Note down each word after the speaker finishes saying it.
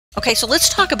Okay, so let's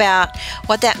talk about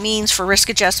what that means for risk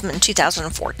adjustment in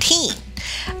 2014.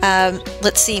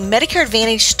 Let's see, Medicare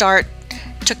Advantage Start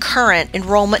to current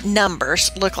enrollment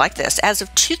numbers look like this. As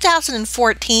of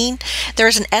 2014,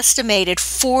 there's an estimated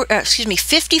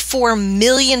 54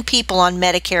 million people on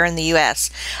Medicare in the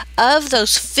U.S. Of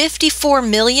those 54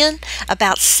 million,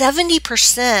 about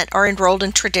 70% are enrolled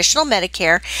in traditional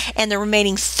Medicare, and the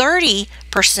remaining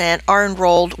 30% are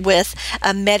enrolled with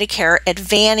a Medicare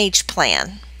Advantage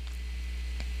Plan.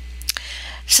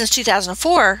 Since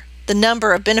 2004, the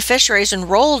number of beneficiaries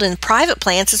enrolled in private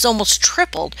plans has almost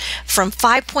tripled from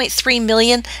 5.3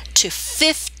 million to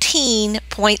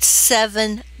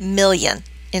 15.7 million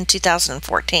in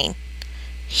 2014.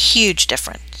 Huge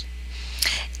difference.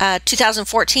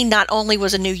 2014 not only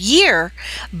was a new year,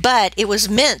 but it was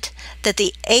meant that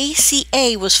the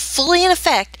ACA was fully in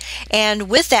effect, and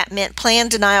with that meant plan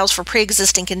denials for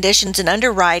pre-existing conditions and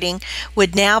underwriting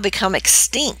would now become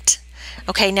extinct.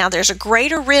 Okay, now there's a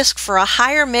greater risk for a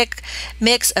higher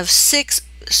mix of sick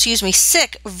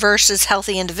versus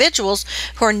healthy individuals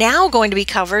who are now going to be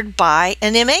covered by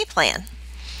an MA plan.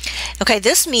 Okay,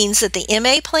 this means that the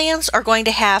MA plans are going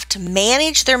to have to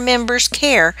manage their members'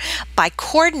 care by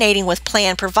coordinating with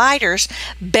plan providers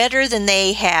better than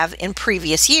they have in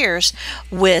previous years,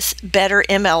 with better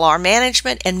MLR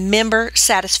management and member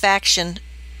satisfaction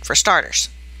for starters.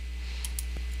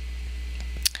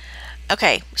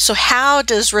 Okay, so how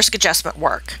does risk adjustment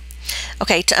work?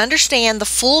 Okay, to understand the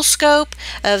full scope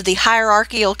of the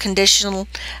hierarchical conditional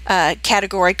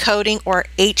category coding, or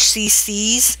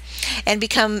HCCs, and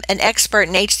become an expert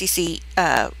in HCC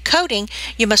coding,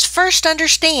 you must first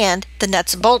understand the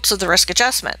nuts and bolts of the risk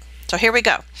adjustment. So here we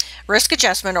go. Risk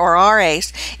adjustment, or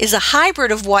RAs, is a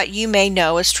hybrid of what you may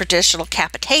know as traditional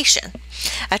capitation.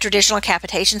 A traditional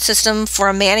capitation system for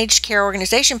a managed care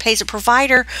organization pays a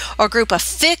provider or group a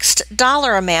fixed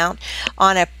dollar amount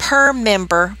on a per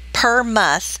member per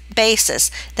month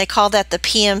basis. They call that the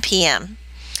PMPM,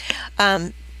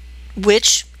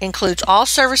 which includes all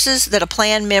services that a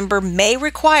plan member may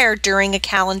require during a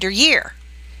calendar year.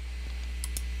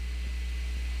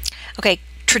 Okay.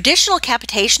 Traditional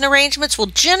capitation arrangements will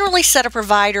generally set a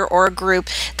provider or a group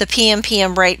the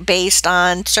PMPM rate based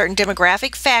on certain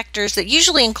demographic factors that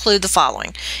usually include the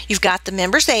following. You've got the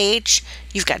member's age,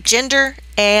 you've got gender,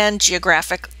 and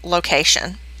geographic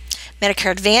location.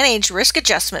 Medicare Advantage risk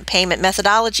adjustment payment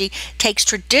methodology takes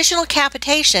traditional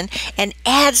capitation and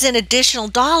adds in additional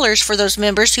dollars for those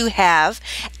members who have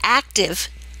active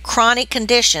chronic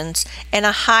conditions and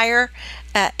are higher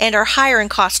in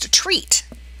cost to treat.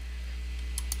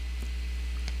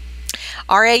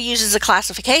 RA uses a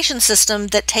classification system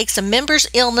that takes a member's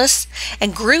illness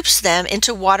and groups them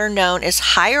into what are known as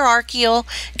hierarchical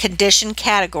condition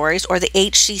categories, or the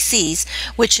HCCs,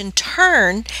 which in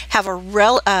turn have a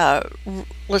relative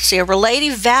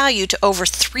value to over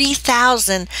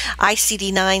 3,000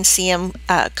 ICD-9 CM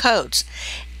codes.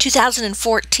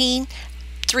 2014,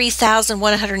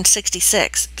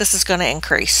 3,166. This is going to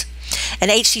increase. An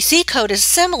HCC code is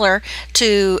similar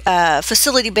to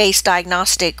facility-based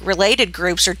diagnostic related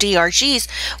groups, or DRGs,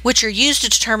 which are used to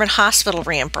determine hospital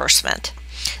reimbursement.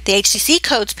 The HCC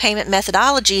code's payment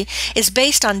methodology is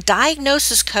based on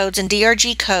diagnosis codes, and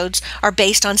DRG codes are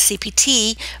based on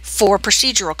CPT for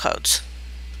procedural codes.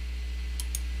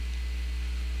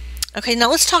 Okay, now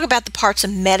let's talk about the parts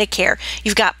of Medicare.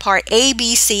 You've got Part A,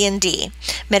 B, C, and D.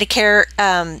 Medicare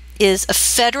is a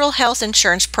federal health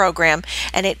insurance program,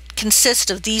 and it consists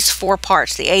of these four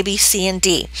parts, the A, B, C, and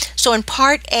D. So in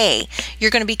Part A,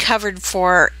 you're going to be covered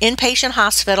for inpatient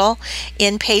hospital,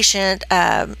 inpatient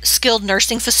skilled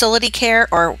nursing facility care,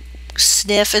 or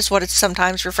SNF is what it's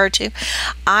sometimes referred to,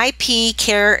 IP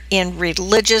care in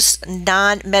religious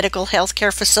non-medical health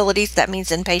care facilities, that means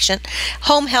inpatient,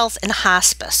 home health, and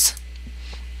hospice.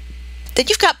 Then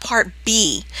you've got Part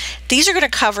B. These are going to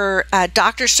cover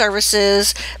doctor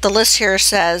services. The list here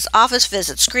says office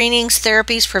visits, screenings,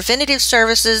 therapies, preventative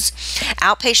services,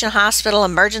 outpatient hospital,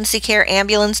 emergency care,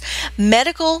 ambulance,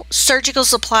 medical, surgical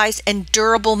supplies, and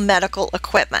durable medical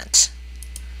equipment.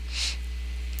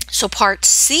 So Part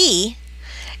C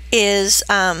is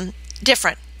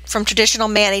different from traditional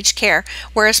managed care,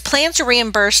 whereas plans are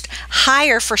reimbursed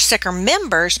higher for sicker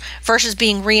members versus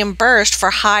being reimbursed for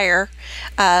higher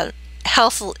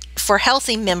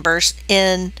healthy members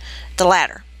in the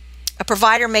latter. A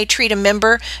provider may treat a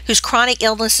member whose chronic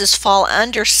illnesses fall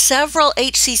under several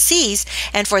HCCs,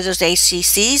 and for those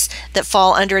HCCs that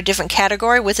fall under a different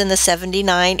category within the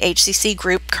 79 HCC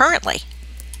group currently.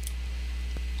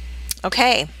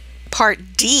 Okay,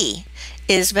 Part D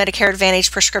is Medicare Advantage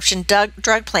prescription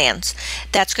drug plans.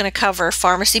 That's going to cover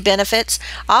pharmacy benefits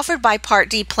offered by Part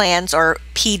D plans or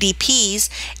PDPs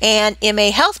and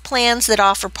MA health plans that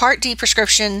offer Part D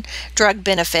prescription drug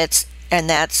benefits, and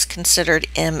that's considered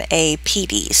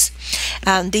MAPDs.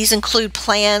 These include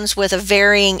plans with a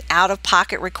varying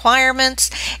out-of-pocket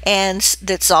requirements, and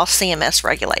that's all CMS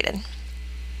regulated.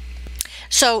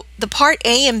 So the Part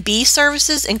A and B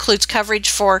services includes coverage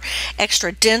for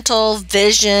extra dental,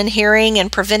 vision, hearing,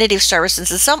 and preventative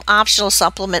services, and some optional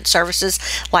supplement services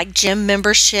like gym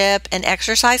membership and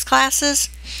exercise classes.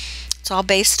 It's all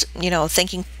based,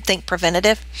 think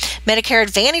preventative. Medicare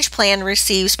Advantage Plan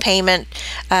receives payment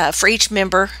for each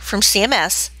member from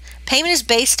CMS. Payment is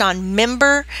based on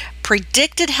member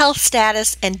predicted health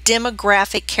status and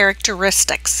demographic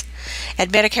characteristics.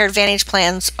 And Medicare Advantage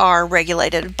plans are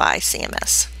regulated by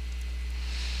CMS.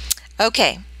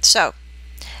 Okay, so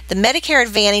the Medicare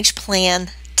Advantage plan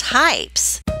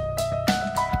types.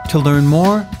 To learn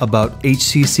more about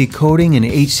HCC coding and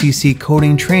HCC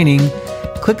coding training,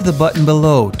 click the button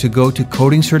below to go to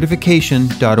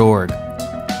codingcertification.org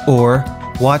or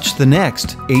watch the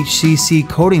next HCC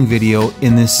coding video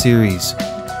in this series.